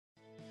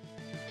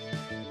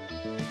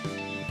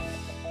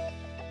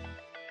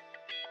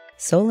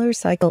Solar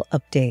Cycle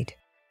Update.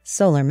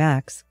 Solar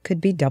Max could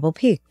be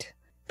double-peaked.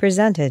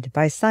 Presented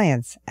by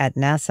Science at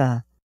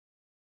NASA.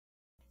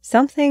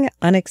 Something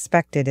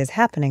unexpected is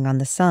happening on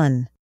the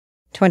Sun.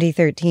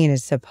 2013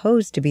 is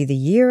supposed to be the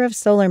year of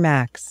Solar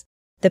Max,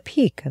 the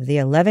peak of the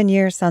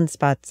 11-year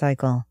sunspot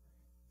cycle.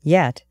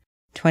 Yet,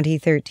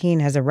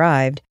 2013 has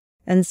arrived,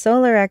 and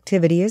solar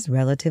activity is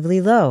relatively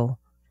low.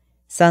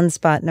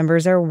 Sunspot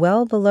numbers are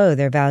well below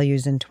their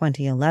values in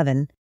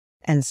 2011,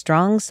 and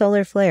strong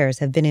solar flares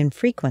have been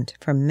infrequent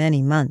for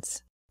many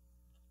months.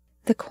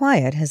 The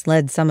quiet has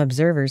led some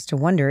observers to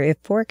wonder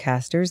if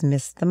forecasters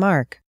missed the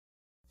mark.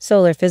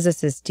 Solar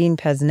physicist Dean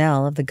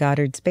Pesnell of the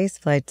Goddard Space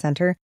Flight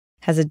Center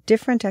has a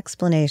different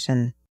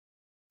explanation.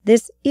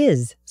 This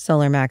is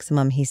solar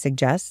maximum, he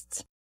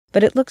suggests,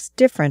 but it looks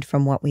different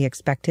from what we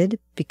expected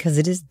because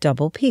it is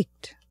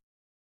double-peaked.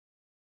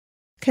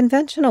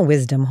 Conventional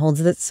wisdom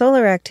holds that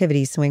solar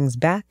activity swings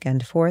back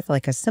and forth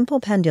like a simple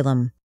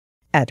pendulum.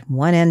 At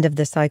one end of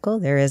the cycle,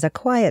 there is a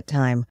quiet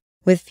time,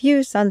 with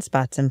few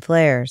sunspots and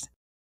flares.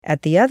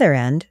 At the other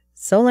end,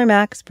 solar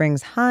max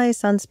brings high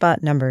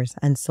sunspot numbers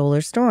and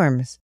solar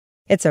storms.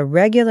 It's a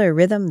regular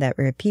rhythm that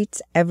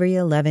repeats every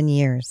 11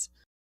 years.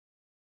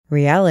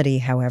 Reality,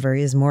 however,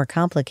 is more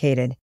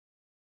complicated.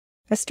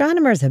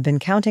 Astronomers have been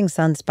counting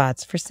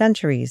sunspots for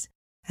centuries,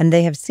 and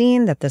they have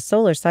seen that the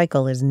solar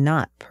cycle is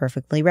not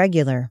perfectly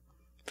regular.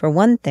 For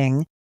one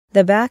thing,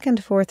 the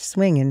back-and-forth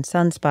swing in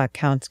sunspot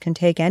counts can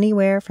take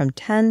anywhere from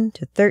 10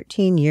 to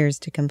 13 years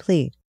to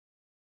complete.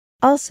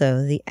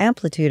 Also, the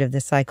amplitude of the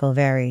cycle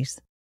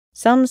varies.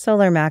 Some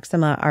solar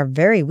maxima are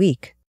very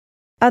weak,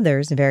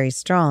 others very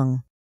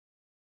strong.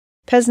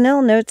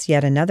 Pesnell notes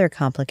yet another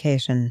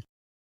complication.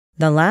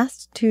 The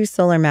last two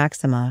solar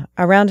maxima,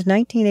 around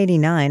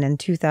 1989 and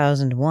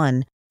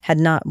 2001, had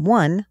not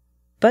one,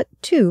 but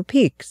two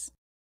peaks.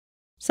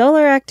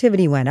 Solar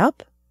activity went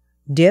up,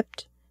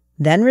 dipped,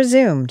 then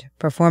resumed,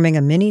 performing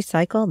a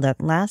mini-cycle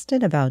that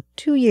lasted about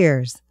 2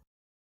 years.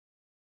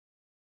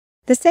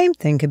 The same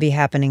thing could be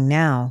happening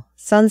now.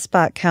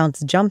 Sunspot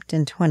counts jumped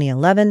in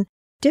 2011,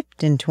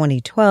 dipped in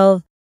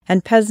 2012,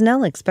 and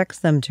Pesnell expects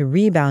them to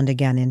rebound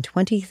again in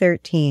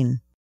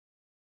 2013.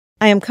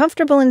 I am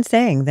comfortable in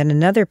saying that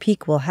another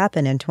peak will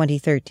happen in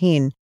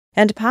 2013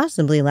 and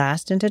possibly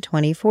last into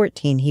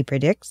 2014, he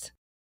predicts.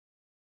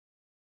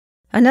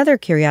 Another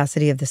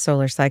curiosity of the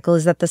solar cycle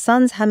is that the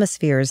Sun's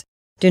hemispheres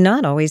do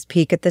not always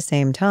peak at the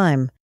same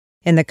time.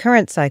 In the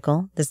current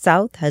cycle, the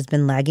south has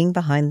been lagging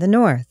behind the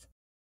north.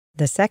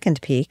 The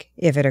second peak,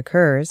 if it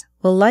occurs,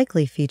 will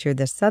likely feature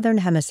the southern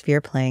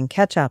hemisphere playing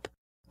catch-up,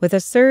 with a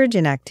surge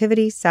in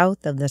activity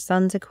south of the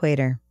Sun's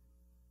equator.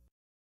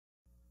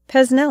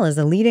 Pesnell is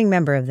a leading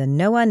member of the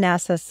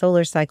NOAA-NASA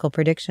Solar Cycle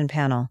Prediction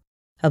Panel,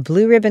 a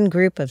blue-ribbon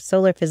group of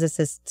solar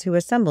physicists who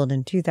assembled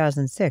in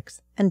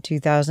 2006 and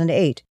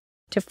 2008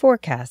 to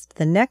forecast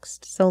the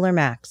next solar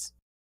max.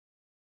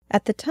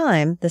 At the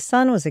time, the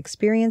Sun was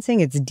experiencing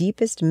its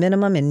deepest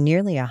minimum in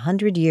nearly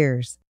 100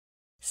 years.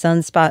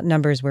 Sunspot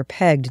numbers were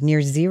pegged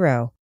near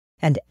zero,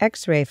 and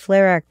X-ray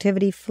flare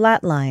activity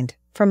flatlined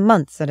for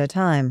months at a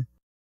time.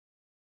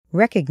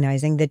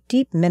 Recognizing that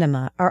deep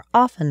minima are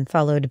often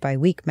followed by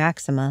weak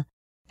maxima,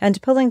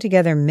 and pulling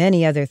together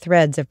many other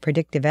threads of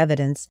predictive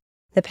evidence,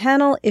 the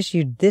panel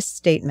issued this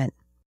statement.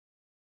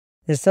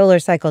 The Solar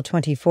Cycle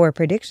 24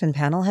 prediction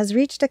panel has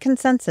reached a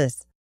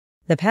consensus.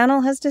 The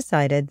panel has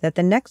decided that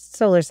the next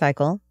solar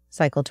cycle,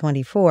 cycle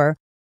 24,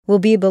 will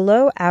be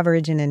below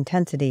average in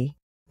intensity,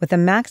 with a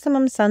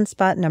maximum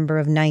sunspot number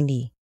of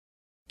 90.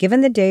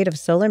 Given the date of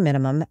solar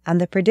minimum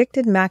and the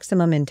predicted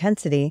maximum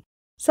intensity,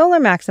 solar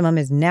maximum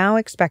is now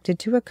expected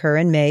to occur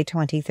in May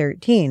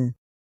 2013.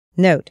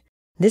 Note,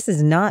 this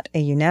is not a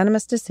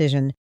unanimous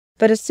decision,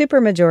 but a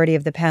supermajority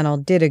of the panel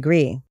did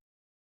agree.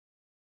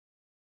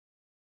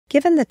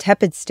 Given the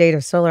tepid state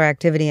of solar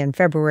activity in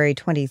February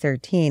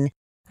 2013,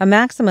 a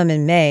maximum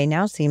in May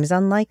now seems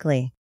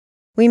unlikely.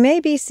 We may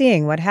be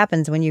seeing what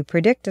happens when you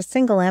predict a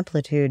single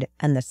amplitude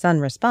and the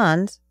Sun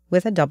responds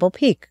with a double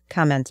peak,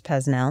 comments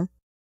Pesnell.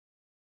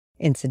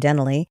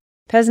 Incidentally,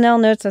 Pesnell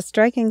notes a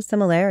striking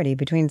similarity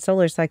between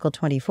Solar Cycle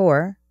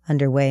 24,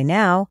 underway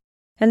now,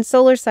 and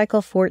Solar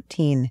Cycle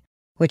 14,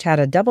 which had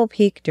a double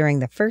peak during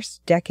the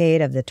first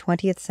decade of the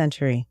 20th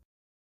century.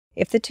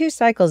 If the two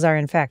cycles are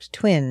in fact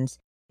twins,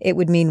 it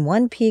would mean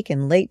one peak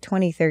in late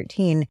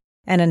 2013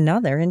 and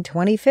another in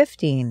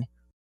 2015.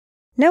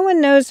 No one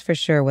knows for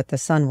sure what the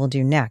Sun will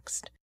do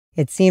next.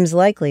 It seems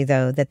likely,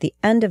 though, that the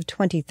end of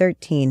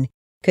 2013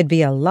 could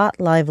be a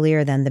lot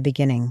livelier than the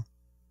beginning.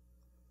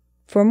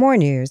 For more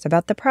news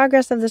about the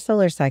progress of the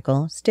solar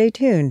cycle, stay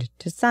tuned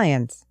to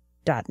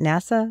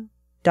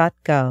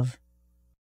science.nasa.gov.